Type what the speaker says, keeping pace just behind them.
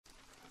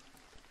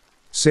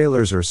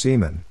Sailors or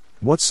seamen,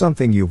 what's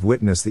something you've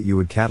witnessed that you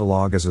would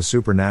catalog as a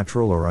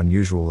supernatural or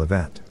unusual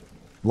event?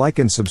 Like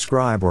and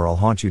subscribe or I'll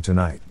haunt you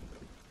tonight.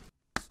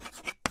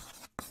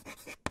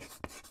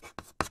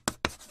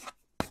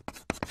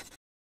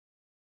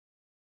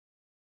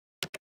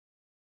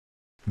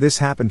 This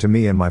happened to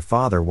me and my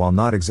father while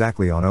not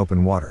exactly on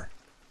open water.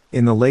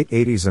 In the late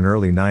 80s and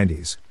early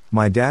 90s,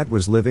 my dad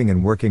was living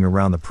and working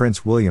around the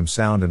Prince William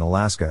Sound in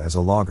Alaska as a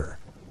logger.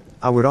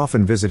 I would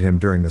often visit him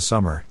during the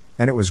summer,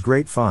 and it was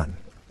great fun.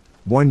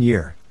 One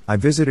year, I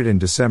visited in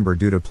December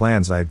due to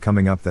plans I had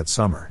coming up that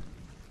summer.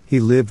 He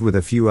lived with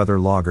a few other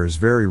loggers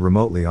very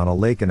remotely on a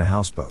lake in a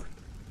houseboat.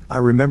 I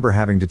remember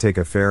having to take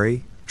a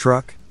ferry,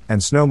 truck,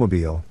 and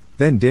snowmobile,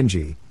 then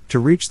dinghy, to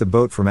reach the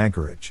boat from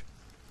Anchorage.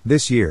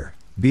 This year,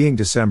 being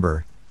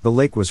December, the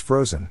lake was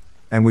frozen,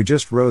 and we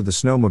just rode the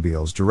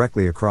snowmobiles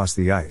directly across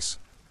the ice.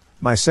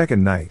 My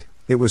second night,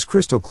 it was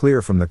crystal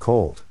clear from the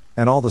cold,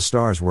 and all the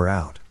stars were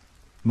out.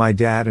 My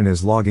dad and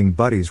his logging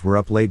buddies were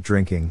up late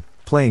drinking,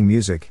 playing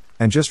music,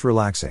 and just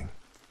relaxing.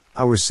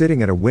 I was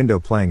sitting at a window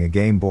playing a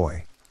Game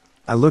Boy.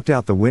 I looked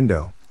out the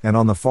window, and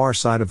on the far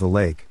side of the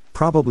lake,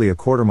 probably a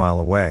quarter mile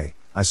away,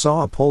 I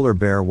saw a polar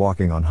bear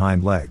walking on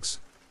hind legs.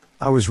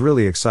 I was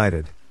really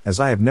excited, as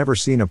I have never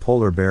seen a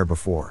polar bear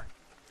before.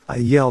 I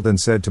yelled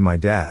and said to my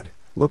dad,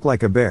 "Look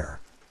like a bear."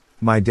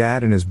 My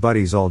dad and his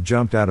buddies all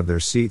jumped out of their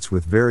seats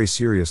with very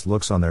serious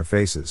looks on their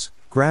faces,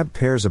 grabbed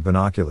pairs of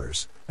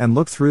binoculars, and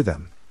looked through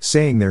them,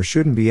 saying there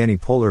shouldn't be any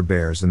polar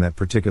bears in that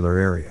particular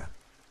area.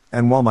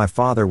 And while my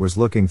father was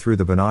looking through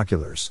the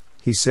binoculars,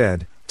 he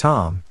said,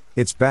 "Tom,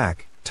 it's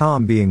back,"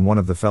 Tom being one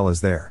of the fellas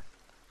there.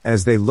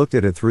 As they looked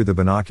at it through the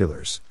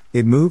binoculars,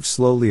 it moved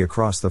slowly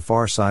across the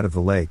far side of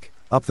the lake,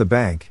 up the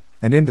bank,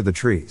 and into the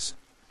trees.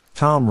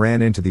 Tom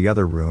ran into the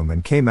other room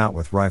and came out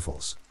with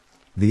rifles.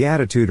 The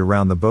attitude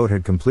around the boat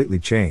had completely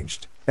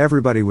changed,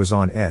 everybody was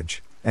on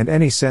edge, and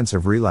any sense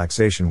of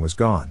relaxation was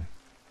gone.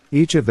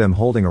 Each of them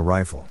holding a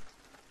rifle.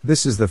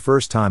 This is the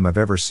first time I've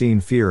ever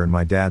seen fear in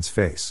my dad's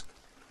face.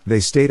 They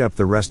stayed up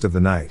the rest of the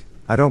night.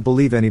 I don't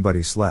believe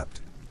anybody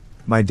slept.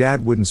 My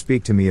dad wouldn't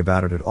speak to me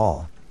about it at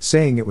all,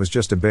 saying it was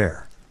just a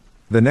bear.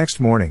 The next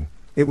morning,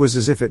 it was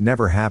as if it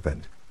never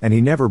happened, and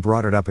he never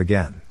brought it up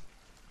again.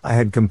 I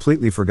had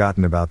completely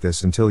forgotten about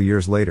this until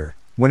years later,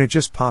 when it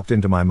just popped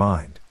into my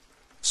mind.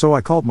 So I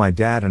called my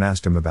dad and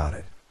asked him about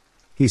it.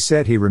 He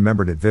said he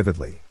remembered it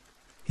vividly.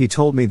 He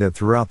told me that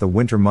throughout the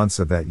winter months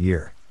of that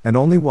year, and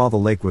only while the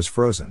lake was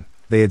frozen,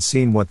 they had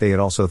seen what they had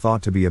also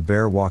thought to be a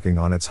bear walking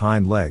on its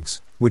hind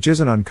legs, which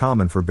isn't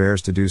uncommon for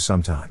bears to do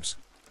sometimes.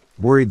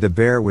 Worried the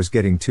bear was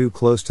getting too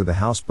close to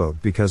the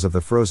houseboat because of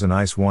the frozen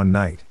ice one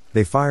night,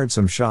 they fired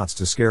some shots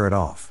to scare it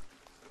off.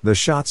 The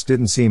shots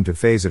didn't seem to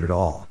faze it at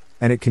all,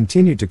 and it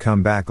continued to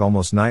come back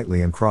almost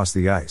nightly and cross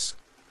the ice.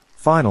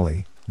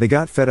 Finally, they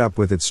got fed up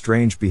with its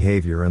strange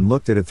behavior and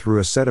looked at it through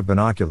a set of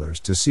binoculars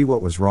to see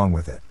what was wrong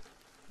with it.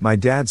 My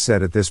dad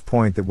said at this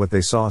point that what they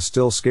saw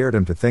still scared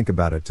him to think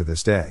about it to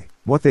this day.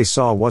 What they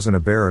saw wasn't a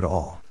bear at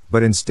all,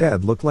 but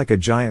instead looked like a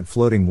giant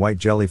floating white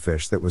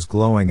jellyfish that was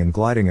glowing and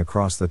gliding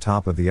across the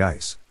top of the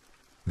ice.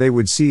 They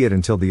would see it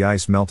until the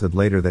ice melted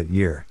later that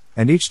year,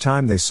 and each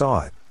time they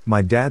saw it,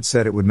 my dad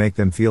said it would make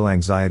them feel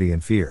anxiety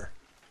and fear.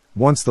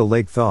 Once the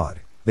lake thawed,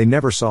 they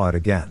never saw it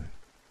again.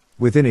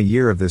 Within a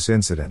year of this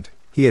incident,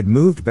 he had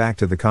moved back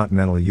to the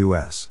continental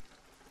U.S.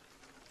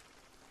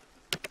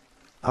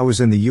 I was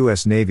in the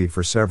U.S. Navy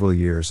for several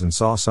years and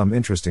saw some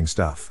interesting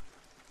stuff.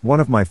 One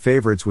of my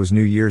favorites was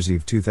New Year's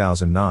Eve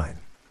 2009.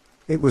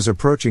 It was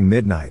approaching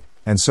midnight,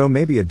 and so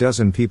maybe a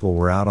dozen people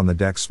were out on the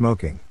deck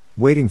smoking,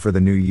 waiting for the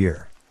new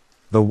year.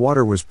 The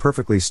water was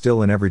perfectly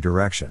still in every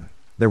direction.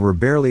 There were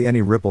barely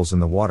any ripples in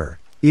the water,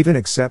 even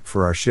except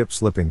for our ship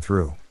slipping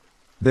through.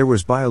 There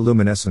was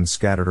bioluminescence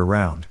scattered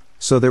around,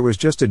 so there was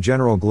just a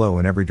general glow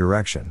in every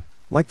direction,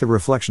 like the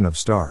reflection of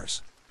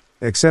stars.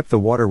 Except the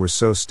water was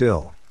so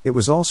still, it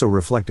was also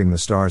reflecting the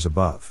stars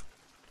above.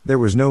 There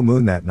was no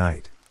moon that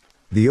night.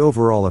 The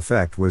overall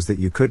effect was that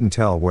you couldn't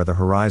tell where the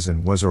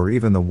horizon was or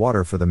even the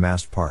water for the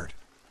mast part.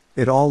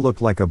 It all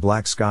looked like a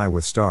black sky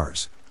with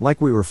stars,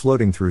 like we were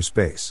floating through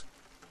space.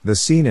 The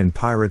scene in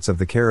Pirates of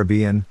the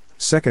Caribbean,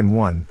 second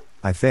one,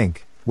 I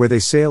think, where they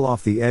sail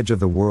off the edge of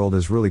the world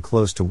is really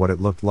close to what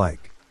it looked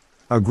like.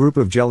 A group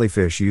of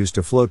jellyfish used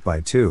to float by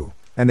too,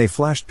 and they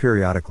flashed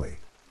periodically.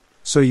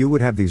 So you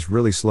would have these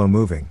really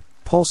slow-moving,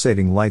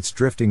 pulsating lights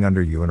drifting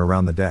under you and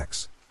around the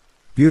decks.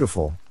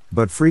 Beautiful,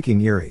 but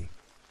freaking eerie.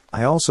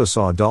 I also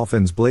saw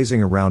dolphins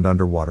blazing around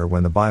underwater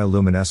when the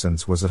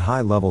bioluminescence was at high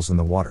levels in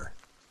the water.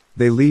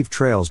 They leave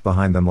trails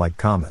behind them like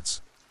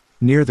comets.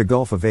 Near the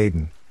Gulf of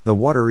Aden, the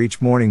water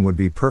each morning would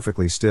be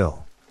perfectly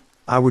still.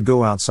 I would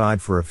go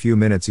outside for a few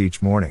minutes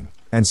each morning,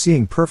 and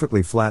seeing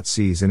perfectly flat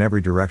seas in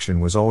every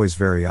direction was always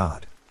very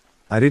odd.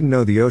 I didn't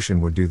know the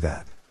ocean would do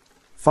that.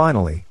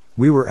 Finally,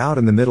 we were out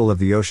in the middle of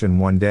the ocean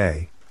one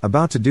day,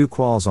 about to do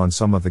quals on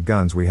some of the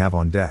guns we have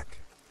on deck.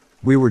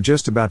 We were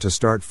just about to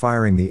start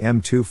firing the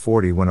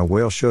M240 when a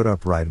whale showed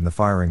up right in the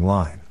firing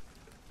line.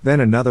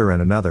 Then another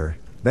and another,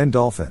 then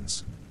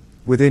dolphins.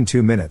 Within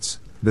 2 minutes,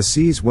 The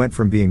seas went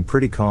from being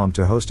pretty calm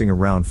to hosting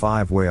around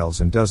 5 whales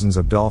and dozens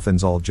of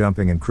dolphins all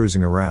jumping and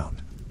cruising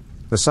around.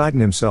 Poseidon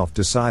himself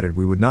decided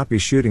we would not be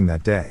shooting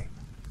that day.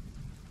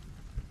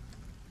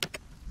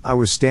 I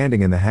was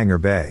standing in the hangar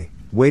bay,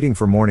 waiting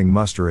for morning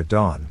muster at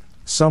dawn,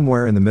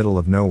 somewhere in the middle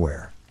of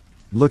nowhere.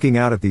 Looking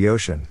out at the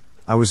ocean,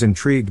 I was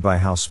intrigued by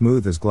how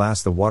smooth as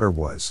glass the water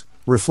was,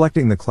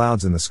 reflecting the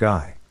clouds in the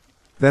sky.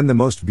 Then the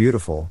most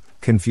beautiful,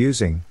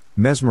 confusing,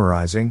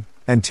 mesmerizing,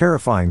 and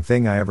terrifying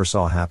thing I ever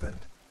saw happened.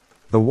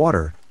 The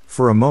water,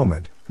 for a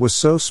moment, was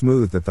so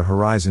smooth that the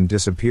horizon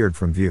disappeared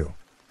from view.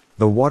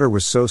 The water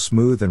was so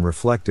smooth and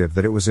reflective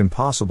that it was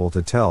impossible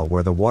to tell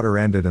where the water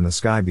ended and the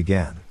sky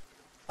began.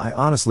 I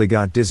honestly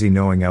got dizzy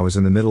knowing I was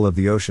in the middle of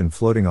the ocean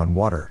floating on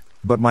water,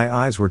 but my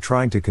eyes were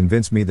trying to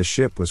convince me the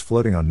ship was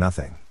floating on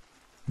nothing.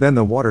 Then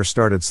the water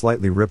started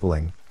slightly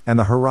rippling, and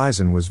the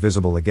horizon was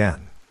visible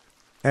again.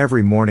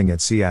 Every morning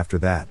at sea after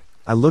that,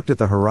 I looked at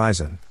the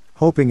horizon,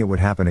 hoping it would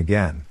happen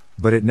again,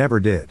 but it never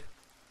did.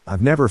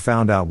 I've never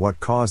found out what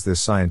caused this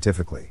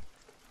scientifically.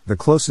 The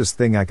closest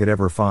thing I could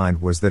ever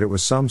find was that it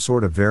was some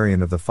sort of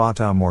variant of the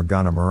Fata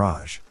Morgana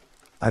mirage.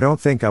 I don't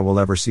think I will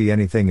ever see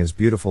anything as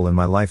beautiful in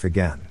my life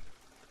again.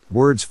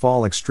 Words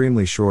fall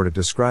extremely short at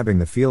describing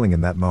the feeling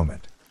in that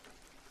moment.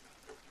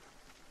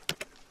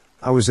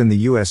 I was in the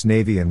US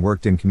Navy and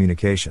worked in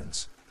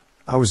communications.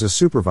 I was a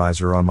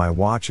supervisor on my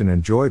watch and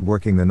enjoyed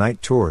working the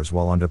night tours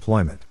while on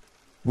deployment.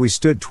 We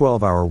stood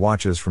 12-hour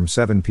watches from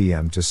 7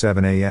 p.m. to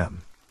 7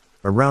 a.m.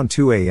 Around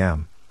 2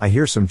 a.m., I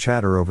hear some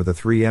chatter over the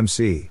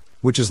 3MC,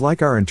 which is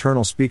like our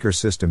internal speaker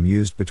system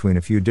used between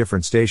a few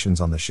different stations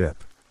on the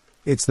ship.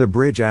 It's the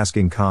bridge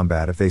asking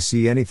combat if they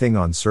see anything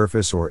on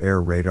surface or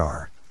air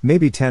radar,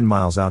 maybe 10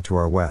 miles out to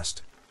our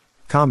west.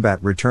 Combat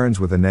returns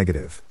with a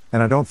negative,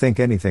 and I don't think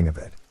anything of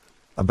it.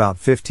 About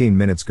 15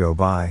 minutes go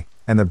by,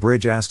 and the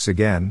bridge asks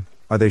again,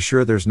 are they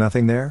sure there's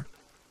nothing there?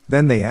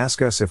 Then they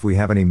ask us if we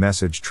have any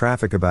message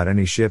traffic about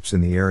any ships in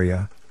the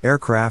area,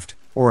 aircraft,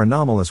 or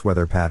anomalous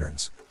weather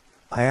patterns.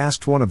 I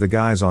asked one of the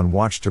guys on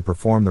watch to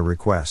perform the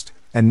request,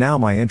 and now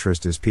my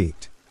interest is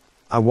piqued.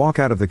 I walk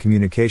out of the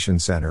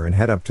communications center and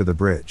head up to the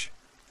bridge.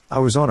 I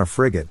was on a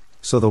frigate,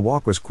 so the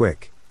walk was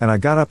quick, and I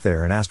got up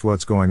there and asked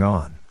what's going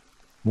on.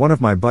 One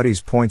of my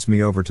buddies points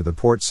me over to the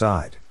port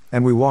side,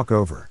 and we walk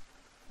over.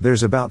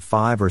 There's about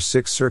 5 or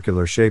 6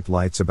 circular shaped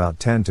lights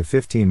about 10 to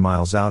 15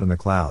 miles out in the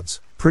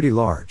clouds, pretty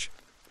large.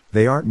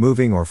 They aren't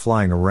moving or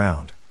flying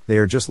around, they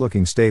are just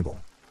looking stable.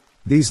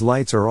 These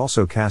lights are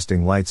also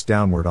casting lights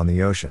downward on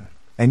the ocean,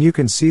 and you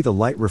can see the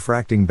light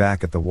refracting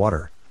back at the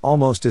water,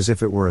 almost as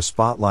if it were a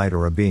spotlight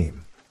or a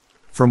beam.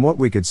 From what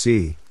we could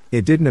see,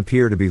 it didn't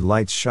appear to be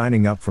lights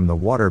shining up from the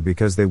water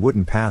because they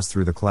wouldn't pass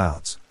through the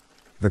clouds.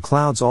 The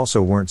clouds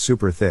also weren't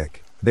super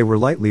thick, they were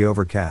lightly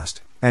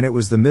overcast, and it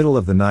was the middle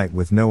of the night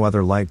with no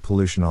other light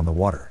pollution on the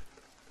water.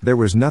 There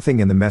was nothing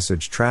in the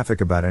message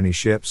traffic about any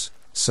ships,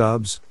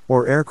 subs,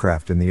 or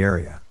aircraft in the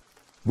area.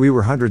 We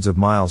were hundreds of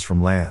miles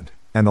from land,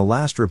 and the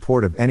last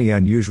report of any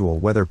unusual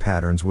weather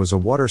patterns was a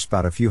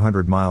waterspout a few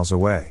hundred miles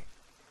away.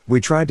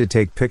 We tried to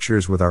take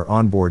pictures with our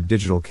onboard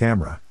digital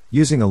camera,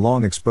 using a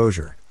long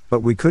exposure,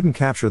 but we couldn't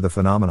capture the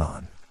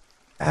phenomenon.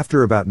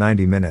 After about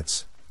 90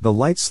 minutes, the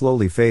lights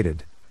slowly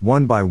faded,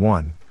 one by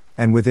one,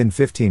 and within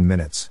 15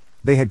 minutes,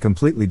 they had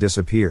completely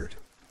disappeared.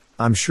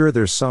 I'm sure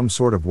there's some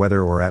sort of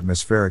weather or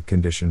atmospheric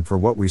condition for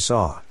what we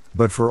saw,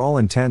 but for all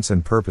intents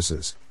and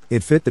purposes,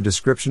 it fit the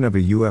description of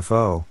a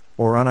UFO,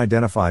 or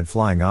unidentified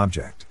flying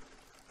object.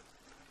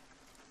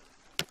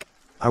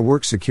 I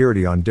work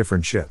security on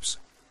different ships.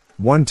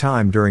 One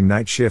time during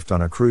night shift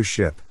on a cruise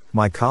ship,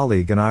 my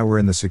colleague and I were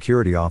in the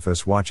security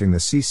office watching the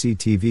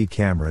CCTV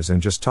cameras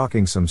and just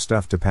talking some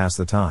stuff to pass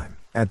the time.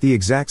 At the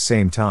exact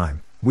same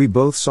time, we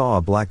both saw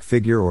a black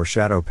figure or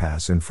shadow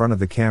pass in front of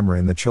the camera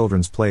in the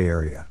children's play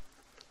area.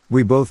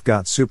 We both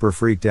got super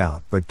freaked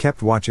out but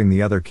kept watching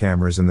the other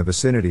cameras in the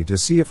vicinity to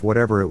see if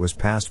whatever it was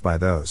passed by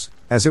those,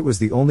 as it was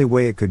the only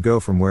way it could go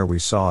from where we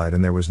saw it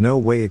and there was no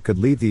way it could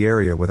leave the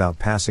area without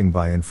passing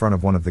by in front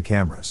of one of the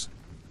cameras.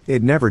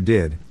 It never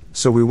did,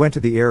 so we went to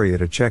the area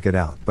to check it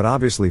out but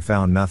obviously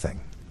found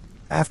nothing.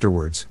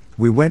 Afterwards,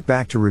 we went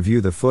back to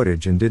review the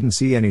footage and didn't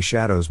see any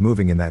shadows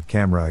moving in that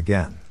camera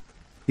again.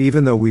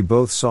 Even though we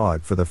both saw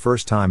it for the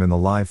first time in the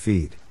live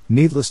feed,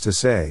 needless to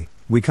say,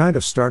 we kind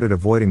of started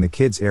avoiding the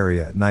kids'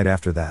 area at night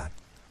after that.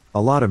 A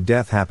lot of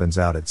death happens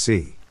out at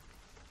sea.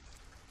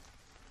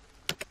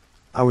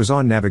 I was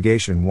on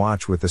navigation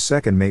watch with the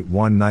second mate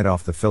one night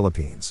off the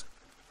Philippines.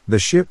 The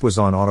ship was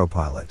on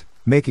autopilot,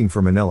 making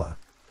for Manila.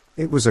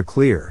 It was a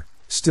clear,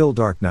 still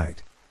dark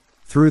night.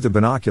 Through the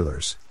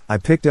binoculars, I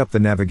picked up the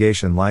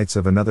navigation lights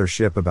of another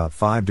ship about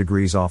 5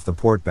 degrees off the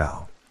port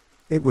bow.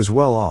 It was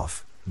well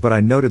off, but I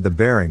noted the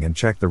bearing and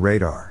checked the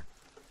radar.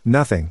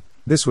 Nothing,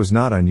 this was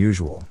not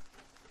unusual.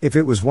 If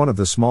it was one of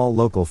the small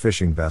local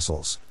fishing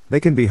vessels,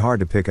 they can be hard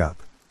to pick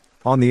up.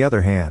 On the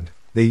other hand,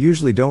 they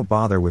usually don't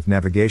bother with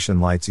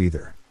navigation lights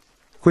either.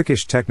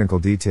 Quickish technical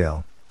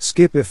detail,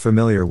 skip if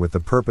familiar with the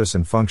purpose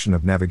and function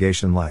of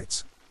navigation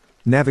lights.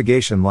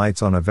 Navigation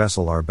lights on a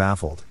vessel are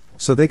baffled,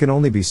 so they can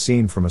only be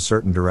seen from a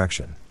certain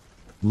direction.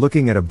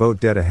 Looking at a boat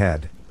dead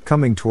ahead,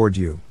 coming toward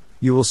you,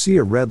 you will see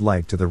a red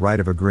light to the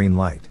right of a green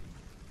light.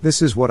 This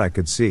is what I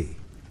could see.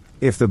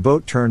 If the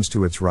boat turns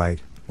to its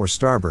right, or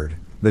starboard,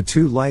 the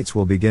two lights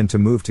will begin to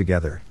move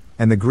together,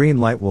 and the green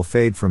light will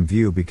fade from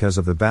view because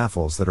of the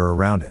baffles that are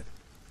around it.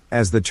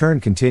 As the turn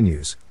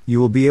continues, you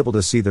will be able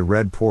to see the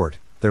red port,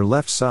 their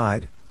left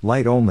side,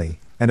 light only,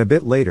 and a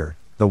bit later,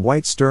 the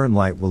white stern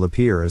light will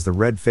appear as the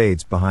red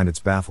fades behind its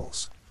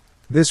baffles.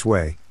 This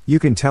way, you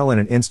can tell in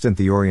an instant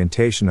the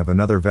orientation of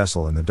another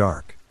vessel in the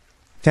dark.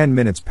 10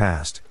 minutes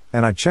passed,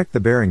 and I checked the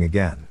bearing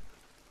again.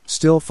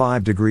 Still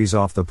 5 degrees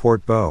off the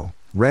port bow,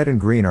 red and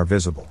green are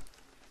visible.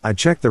 I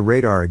checked the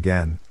radar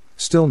again,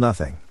 still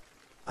nothing.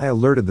 I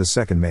alerted the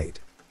second mate.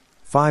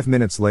 5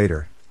 minutes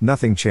later,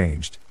 nothing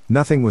changed,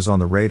 nothing was on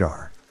the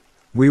radar.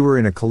 We were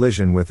in a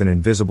collision with an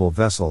invisible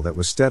vessel that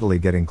was steadily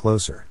getting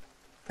closer.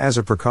 As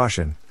a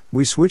precaution,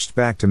 we switched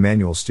back to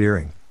manual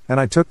steering, and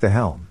I took the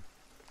helm.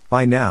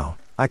 By now,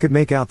 I could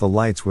make out the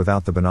lights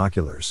without the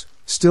binoculars,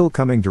 still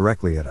coming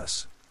directly at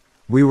us.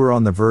 We were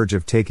on the verge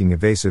of taking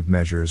evasive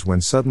measures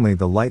when suddenly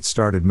the lights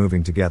started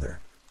moving together.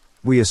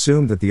 We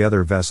assumed that the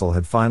other vessel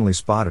had finally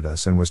spotted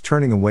us and was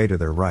turning away to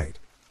their right.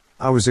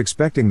 I was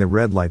expecting the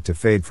red light to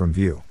fade from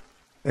view.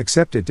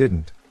 Except it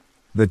didn't.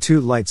 The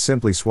two lights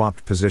simply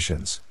swapped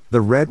positions,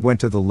 the red went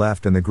to the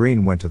left and the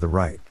green went to the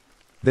right.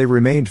 They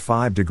remained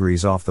 5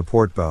 degrees off the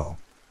port bow.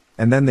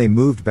 And then they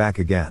moved back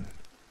again.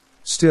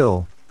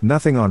 Still,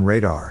 nothing on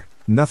radar,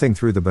 nothing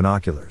through the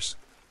binoculars.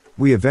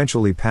 We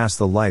eventually passed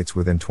the lights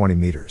within 20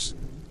 meters.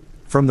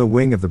 From the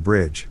wing of the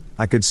bridge,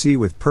 I could see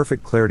with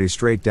perfect clarity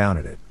straight down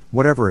at it,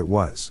 whatever it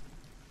was.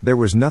 There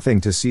was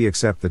nothing to see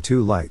except the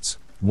two lights,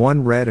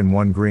 one red and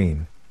one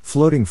green,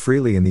 floating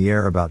freely in the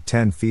air about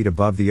 10 feet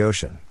above the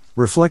ocean,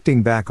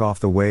 reflecting back off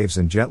the waves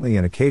and gently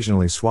and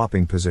occasionally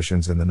swapping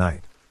positions in the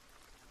night.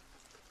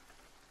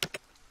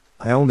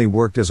 I only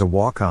worked as a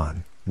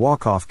walk-on,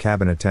 walk-off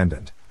cabin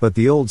attendant, but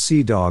the old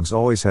sea dogs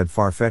always had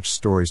far-fetched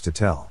stories to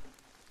tell.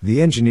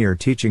 The engineer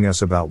teaching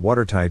us about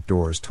watertight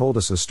doors told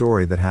us a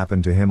story that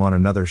happened to him on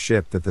another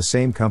ship that the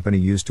same company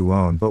used to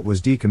own but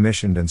was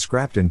decommissioned and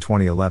scrapped in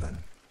 2011.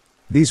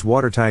 These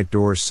watertight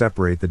doors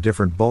separate the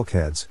different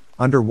bulkheads,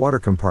 underwater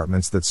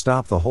compartments that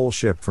stop the whole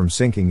ship from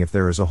sinking if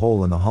there is a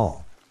hole in the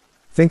hull.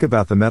 Think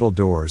about the metal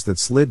doors that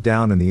slid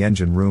down in the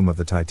engine room of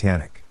the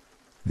Titanic.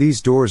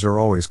 These doors are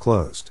always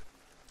closed.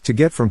 To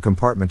get from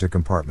compartment to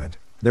compartment,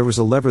 there was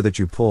a lever that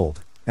you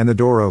pulled, and the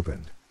door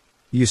opened.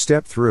 You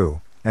stepped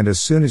through, and as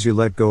soon as you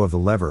let go of the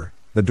lever,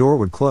 the door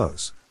would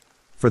close.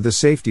 For the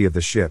safety of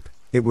the ship,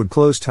 it would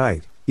close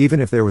tight,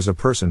 even if there was a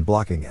person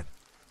blocking it.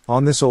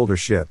 On this older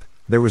ship,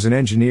 there was an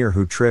engineer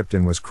who tripped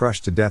and was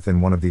crushed to death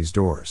in one of these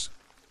doors.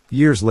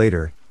 Years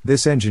later,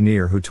 this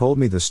engineer who told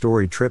me the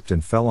story tripped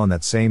and fell on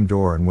that same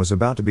door and was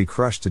about to be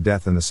crushed to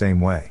death in the same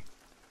way.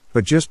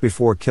 But just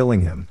before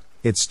killing him,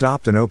 it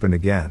stopped and opened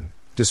again,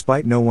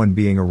 despite no one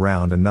being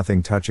around and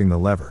nothing touching the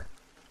lever.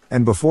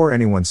 And before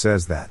anyone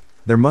says that,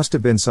 there must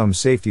have been some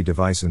safety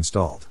device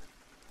installed.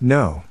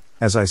 No,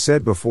 as I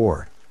said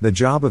before, the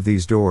job of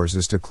these doors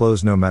is to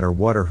close no matter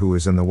what or who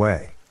is in the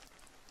way.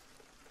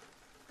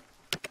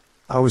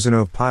 I was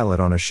an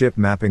pilot on a ship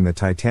mapping the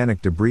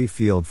Titanic debris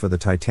field for the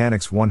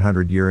Titanic's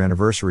 100-year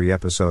anniversary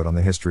episode on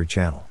the History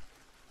Channel.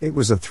 It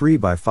was a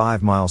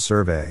 3-by-5 mile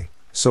survey,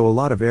 so a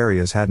lot of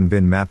areas hadn't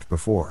been mapped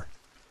before.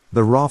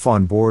 The ROF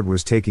on board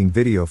was taking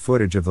video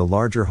footage of the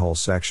larger hull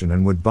section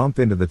and would bump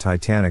into the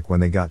Titanic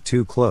when they got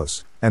too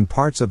close, and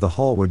parts of the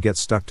hull would get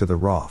stuck to the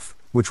ROF,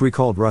 which we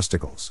called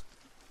rusticles.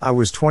 I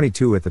was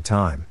 22 at the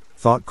time,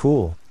 thought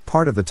cool,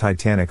 part of the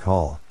Titanic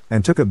hull,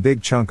 and took a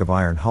big chunk of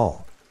iron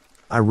hull.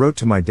 I wrote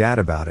to my dad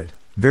about it,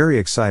 very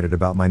excited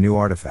about my new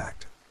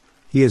artifact.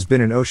 He has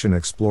been an ocean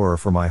explorer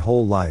for my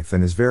whole life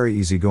and is very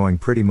easygoing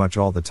pretty much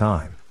all the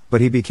time,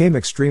 but he became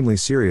extremely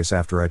serious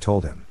after I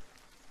told him.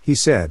 He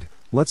said,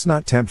 "Let's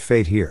not tempt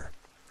fate here.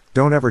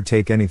 Don't ever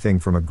take anything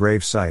from a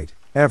grave site,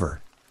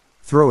 ever.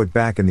 Throw it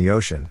back in the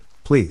ocean,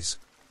 please."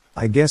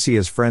 I guess he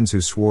has friends who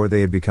swore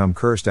they had become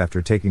cursed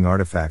after taking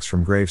artifacts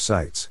from grave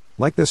sites,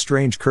 like the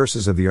strange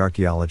curses of the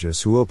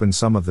archaeologists who opened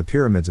some of the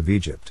pyramids of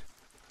Egypt.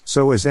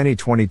 So as any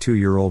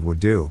 22-year-old would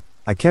do,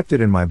 I kept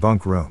it in my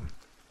bunk room.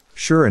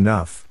 Sure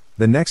enough,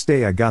 the next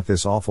day I got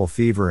this awful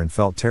fever and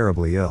felt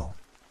terribly ill.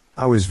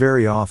 I was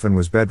very off and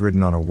was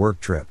bedridden on a work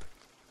trip.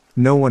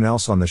 No one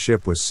else on the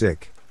ship was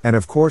sick, and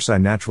of course I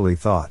naturally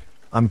thought,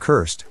 I'm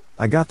cursed,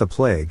 I got the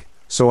plague,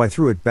 so I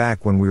threw it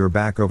back when we were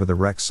back over the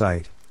wreck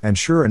site, and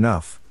sure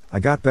enough, I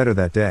got better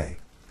that day.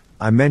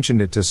 I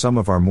mentioned it to some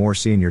of our more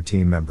senior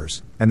team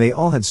members, and they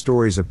all had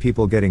stories of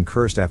people getting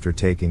cursed after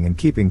taking and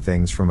keeping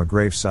things from a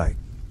grave site.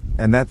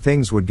 And that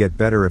things would get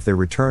better if they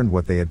returned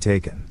what they had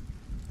taken.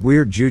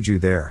 Weird juju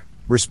there,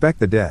 respect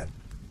the dead.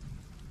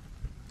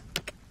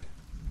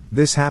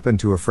 This happened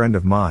to a friend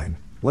of mine,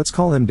 let's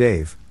call him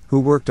Dave, who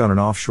worked on an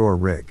offshore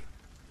rig.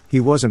 He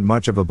wasn't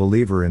much of a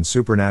believer in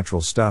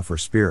supernatural stuff or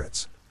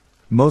spirits.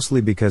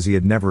 Mostly because he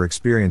had never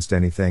experienced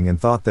anything and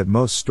thought that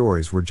most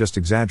stories were just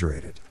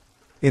exaggerated.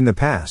 In the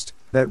past,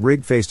 that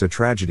rig faced a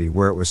tragedy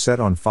where it was set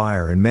on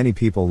fire and many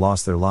people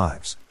lost their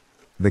lives.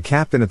 The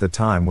captain at the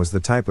time was the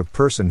type of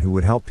person who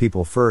would help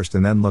people first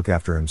and then look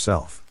after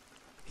himself.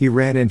 He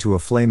ran into a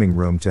flaming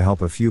room to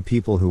help a few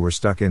people who were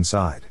stuck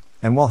inside,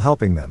 and while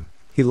helping them,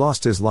 he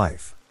lost his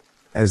life.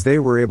 As they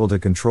were able to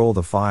control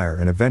the fire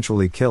and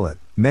eventually kill it,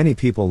 many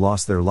people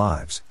lost their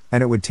lives,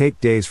 and it would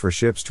take days for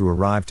ships to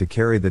arrive to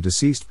carry the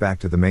deceased back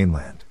to the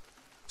mainland.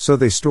 So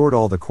they stored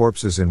all the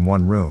corpses in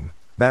one room.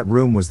 That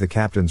room was the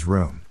captain's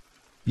room.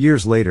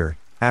 Years later,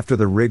 after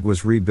the rig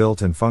was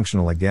rebuilt and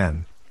functional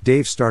again,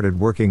 Dave started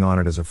working on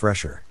it as a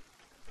fresher.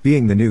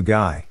 Being the new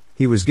guy,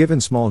 he was given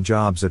small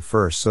jobs at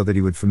first so that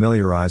he would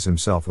familiarize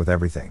himself with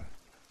everything.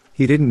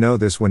 He didn't know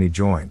this when he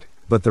joined,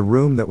 but the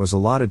room that was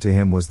allotted to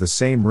him was the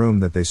same room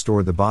that they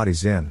stored the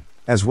bodies in,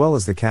 as well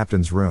as the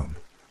captain's room.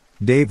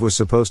 Dave was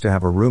supposed to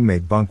have a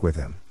roommate bunk with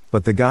him,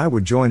 but the guy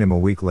would join him a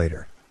week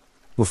later.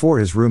 Before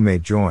his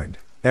roommate joined,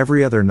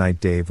 every other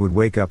night Dave would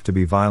wake up to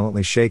be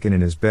violently shaken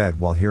in his bed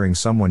while hearing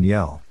someone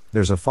yell,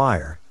 "There's a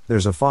fire,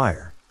 there's a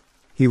fire."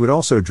 He would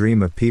also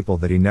dream of people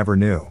that he never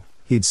knew.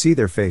 He'd see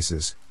their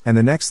faces, and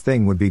the next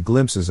thing would be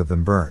glimpses of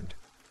them burned.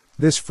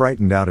 This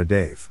frightened out of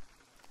Dave.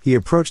 He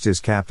approached his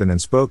captain and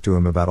spoke to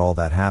him about all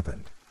that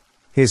happened.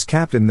 His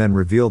captain then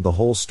revealed the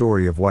whole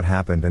story of what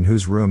happened and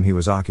whose room he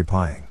was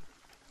occupying.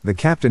 The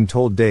captain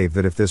told Dave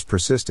that if this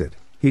persisted,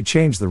 he'd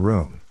change the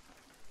room.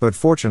 But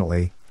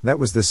fortunately, that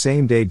was the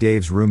same day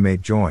Dave's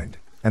roommate joined,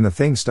 and the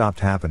thing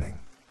stopped happening.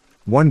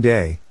 One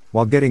day,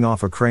 while getting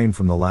off a crane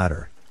from the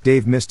ladder,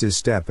 Dave missed his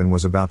step and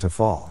was about to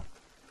fall.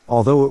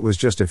 Although it was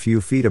just a few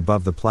feet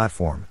above the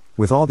platform,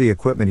 with all the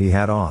equipment he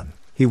had on,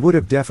 he would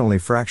have definitely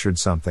fractured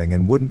something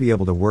and wouldn't be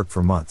able to work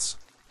for months.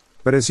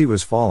 But as he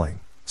was falling,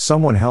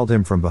 someone held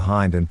him from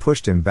behind and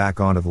pushed him back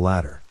onto the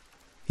ladder.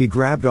 He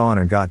grabbed on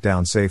and got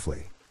down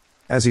safely.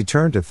 As he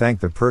turned to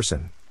thank the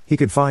person, he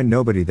could find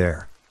nobody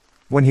there.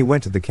 When he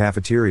went to the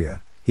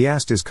cafeteria, he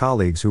asked his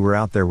colleagues who were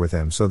out there with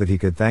him so that he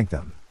could thank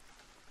them.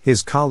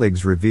 His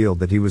colleagues revealed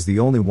that he was the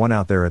only one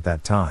out there at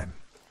that time.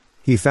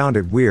 He found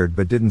it weird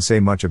but didn't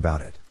say much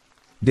about it.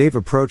 Dave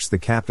approached the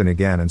captain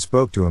again and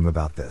spoke to him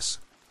about this.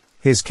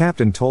 His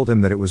captain told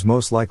him that it was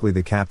most likely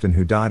the captain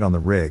who died on the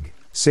rig,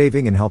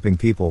 saving and helping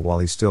people while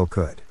he still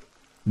could.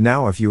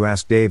 Now if you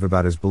ask Dave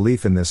about his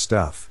belief in this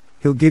stuff,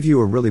 he'll give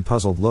you a really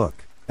puzzled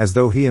look, as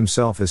though he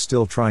himself is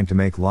still trying to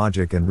make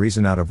logic and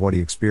reason out of what he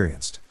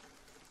experienced.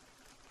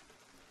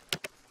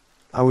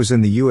 I was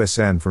in the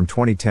USN from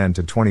 2010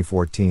 to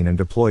 2014 and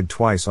deployed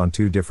twice on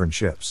 2 different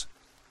ships.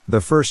 The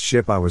first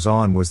ship I was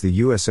on was the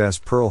USS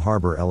Pearl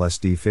Harbor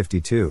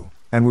LSD-52,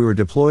 and we were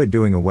deployed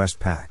doing a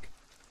Westpac.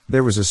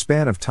 There was a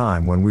span of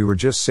time when we were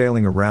just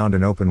sailing around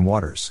in open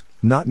waters,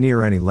 not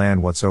near any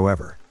land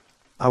whatsoever.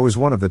 I was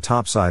one of the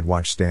topside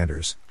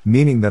watchstanders,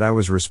 meaning that I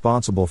was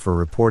responsible for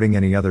reporting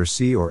any other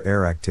sea or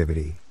air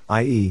activity,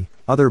 i.e.,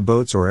 other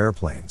boats or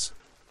airplanes.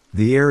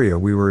 The area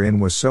we were in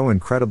was so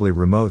incredibly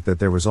remote that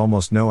there was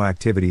almost no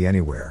activity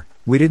anywhere.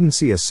 We didn't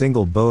see a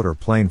single boat or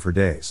plane for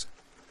days.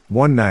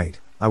 One night,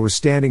 I was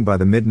standing by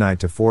the midnight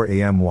to 4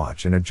 a.m.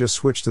 watch and had just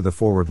switched to the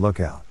forward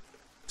lookout.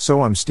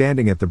 So I'm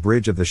standing at the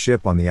bridge of the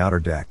ship on the outer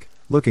deck,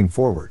 looking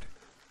forward.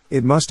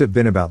 It must have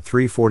been about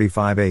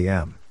 3:45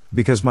 a.m.,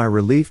 because my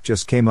relief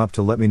just came up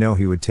to let me know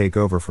he would take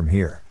over from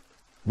here.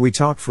 We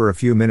talked for a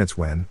few minutes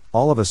when,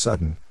 all of a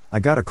sudden, I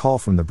got a call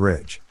from the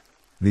bridge.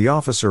 The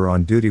officer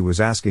on duty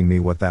was asking me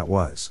what that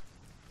was.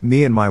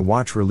 Me and my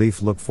watch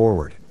relief look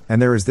forward,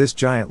 and there is this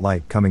giant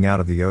light coming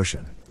out of the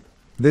ocean.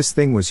 This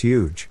thing was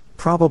huge,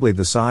 probably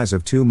the size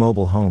of 2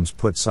 mobile homes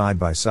put side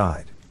by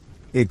side.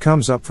 It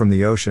comes up from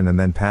the ocean and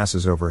then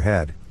passes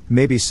overhead,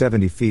 maybe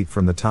 70 feet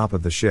from the top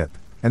of the ship,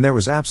 and there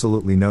was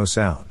absolutely no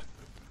sound.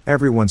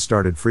 Everyone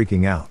started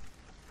freaking out.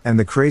 And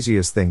the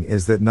craziest thing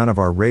is that none of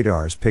our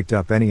radars picked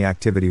up any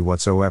activity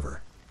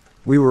whatsoever.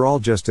 We were all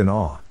just in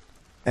awe.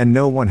 And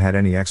no one had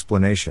any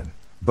explanation,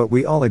 but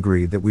we all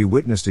agreed that we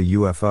witnessed a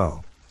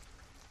UFO.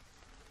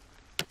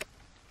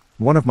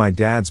 One of my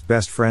dad's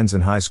best friends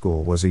in high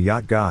school was a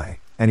yacht guy,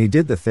 and he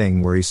did the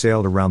thing where he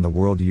sailed around the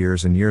world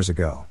years and years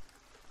ago.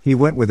 He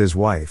went with his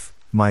wife,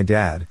 my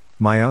dad,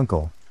 my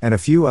uncle, and a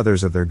few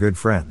others of their good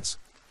friends.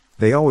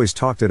 They always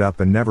talked it up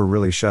and never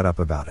really shut up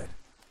about it.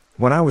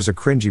 When I was a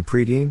cringy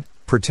preteen,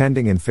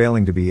 pretending and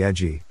failing to be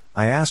edgy,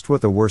 I asked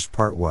what the worst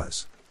part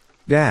was.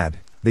 Dad,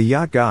 the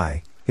yacht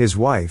guy, his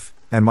wife,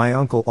 and my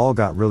uncle all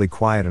got really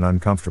quiet and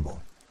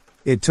uncomfortable.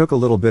 It took a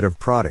little bit of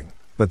prodding,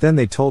 but then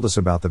they told us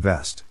about the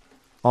vest.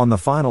 On the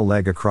final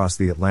leg across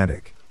the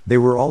Atlantic, they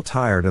were all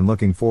tired and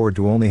looking forward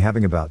to only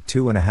having about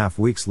 2.5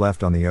 weeks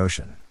left on the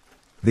ocean.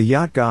 The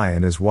yacht guy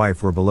and his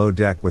wife were below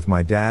deck with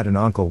my dad and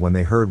uncle when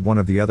they heard one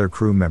of the other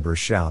crew members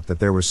shout that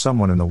there was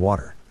someone in the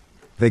water.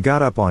 They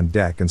got up on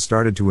deck and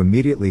started to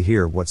immediately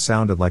hear what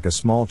sounded like a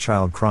small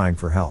child crying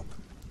for help.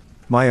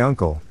 My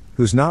uncle,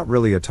 who's not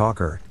really a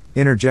talker,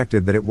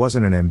 interjected that it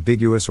wasn't an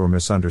ambiguous or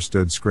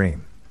misunderstood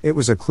scream. It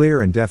was a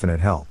clear and definite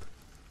help.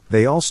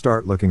 They all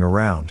start looking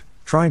around,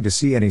 trying to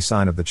see any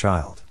sign of the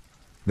child.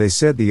 They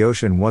said the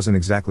ocean wasn't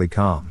exactly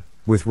calm,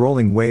 with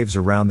rolling waves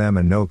around them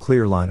and no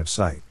clear line of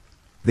sight.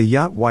 The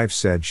yacht wife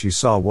said she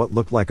saw what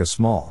looked like a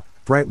small,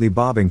 brightly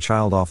bobbing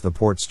child off the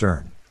port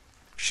stern.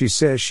 She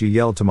says she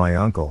yelled to my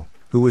uncle,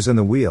 who was in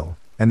the wheel,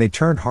 and they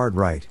turned hard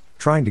right,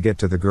 trying to get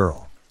to the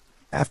girl.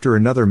 After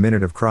another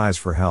minute of cries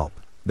for help,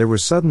 there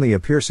was suddenly a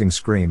piercing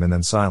scream and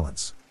then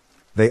silence.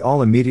 They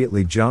all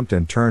immediately jumped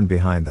and turned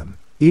behind them,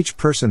 each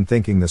person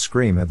thinking the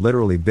scream had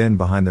literally been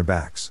behind their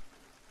backs.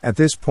 At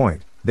this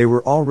point, they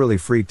were all really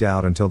freaked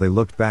out until they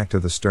looked back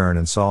to the stern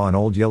and saw an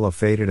old yellow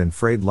faded and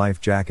frayed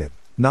life jacket,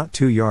 not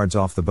 2 yards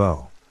off the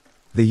bow.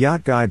 The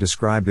yacht guy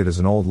described it as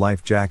an old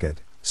life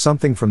jacket,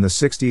 something from the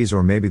 60s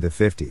or maybe the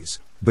 50s,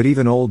 but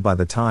even old by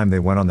the time they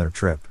went on their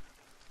trip.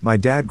 My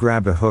dad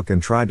grabbed a hook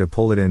and tried to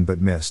pull it in but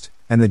missed,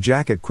 and the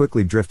jacket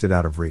quickly drifted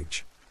out of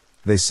reach.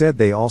 They said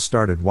they all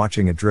started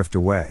watching it drift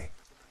away.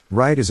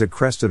 Right as it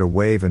crested a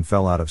wave and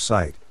fell out of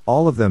sight,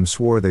 all of them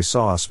swore they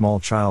saw a small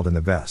child in the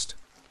vest.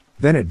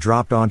 Then it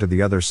dropped onto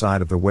the other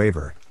side of the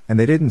waver, and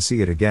they didn't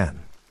see it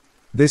again.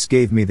 This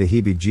gave me the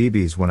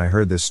heebie-jeebies when I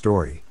heard this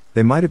story.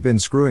 They might have been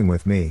screwing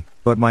with me,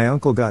 but my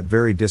uncle got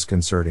very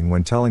disconcerting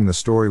when telling the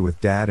story with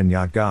Dad and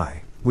Yacht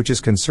Guy, which is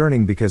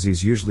concerning because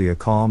he's usually a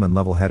calm and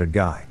level-headed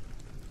guy.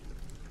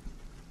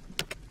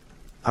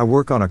 I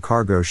work on a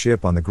cargo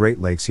ship on the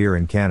Great Lakes here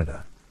in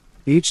Canada.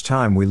 Each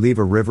time we leave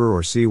a river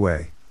or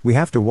seaway, we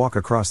have to walk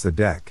across the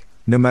deck,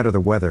 no matter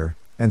the weather,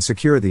 and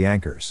secure the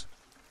anchors.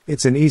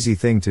 It's an easy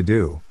thing to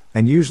do,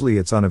 and usually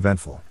it's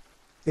uneventful.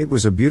 It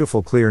was a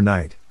beautiful clear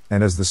night,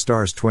 and as the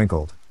stars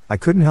twinkled, I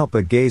couldn't help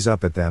but gaze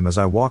up at them as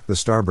I walked the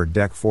starboard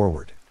deck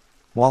forward.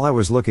 While I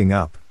was looking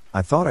up,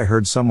 I thought I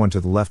heard someone to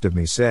the left of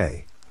me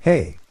say,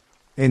 "Hey."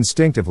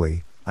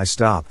 Instinctively, I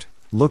stopped,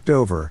 looked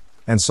over,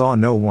 and saw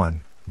no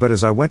one, but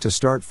as I went to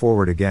start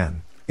forward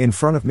again, in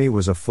front of me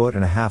was a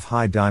 1.5 foot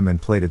high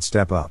diamond-plated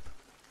step up.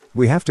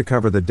 We have to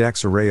cover the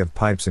deck's array of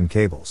pipes and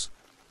cables.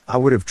 I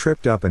would have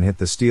tripped up and hit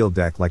the steel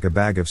deck like a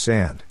bag of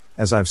sand,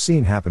 as I've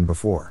seen happen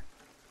before.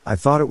 I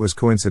thought it was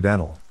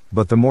coincidental,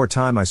 but the more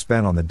time I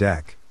spent on the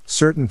deck,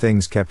 certain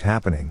things kept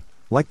happening,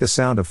 like the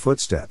sound of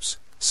footsteps,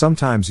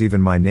 sometimes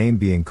even my name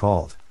being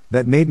called,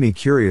 that made me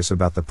curious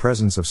about the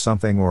presence of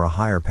something or a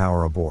higher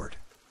power aboard.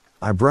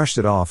 I brushed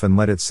it off and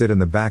let it sit in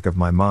the back of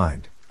my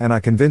mind, and I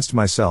convinced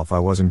myself I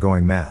wasn't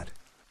going mad.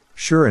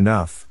 Sure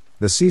enough,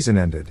 the season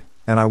ended,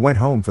 and I went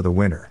home for the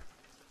winter.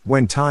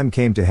 When time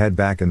came to head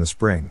back in the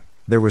spring,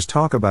 there was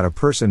talk about a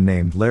person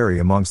named Larry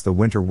amongst the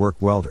winter work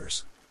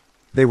welders.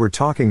 They were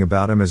talking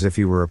about him as if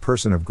he were a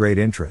person of great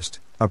interest,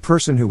 a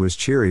person who was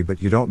cheery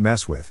but you don't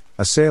mess with,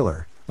 a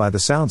sailor, by the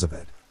sounds of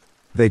it.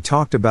 They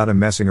talked about him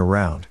messing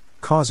around,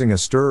 causing a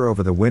stir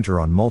over the winter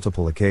on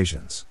multiple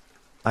occasions.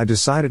 I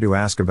decided to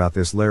ask about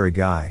this Larry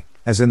guy,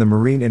 as in the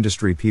marine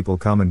industry people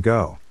come and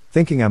go,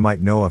 thinking I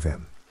might know of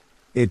him.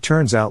 It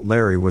turns out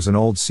Larry was an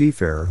old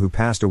seafarer who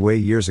passed away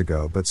years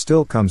ago but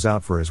still comes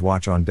out for his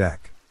watch on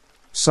deck.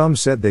 Some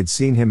said they'd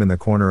seen him in the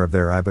corner of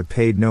their eye but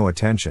paid no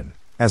attention,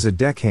 as a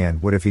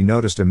deckhand would if he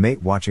noticed a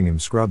mate watching him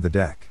scrub the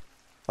deck.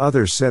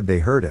 Others said they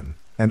heard him,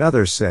 and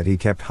others said he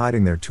kept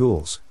hiding their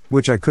tools,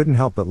 which I couldn't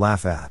help but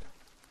laugh at.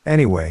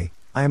 Anyway,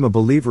 I am a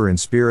believer in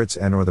spirits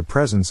and or the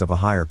presence of a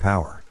higher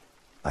power.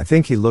 I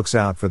think he looks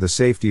out for the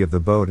safety of the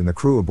boat and the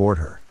crew aboard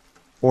her.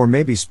 Or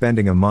maybe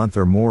spending a month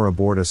or more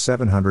aboard a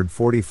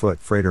 740-foot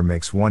freighter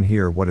makes one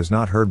hear what is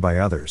not heard by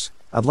others.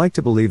 I'd like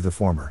to believe the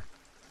former.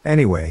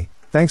 Anyway,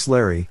 thanks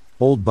Larry,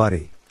 old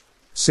buddy.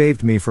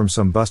 Saved me from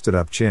some busted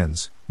up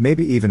chins,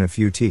 maybe even a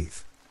few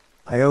teeth.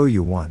 I owe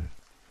you one.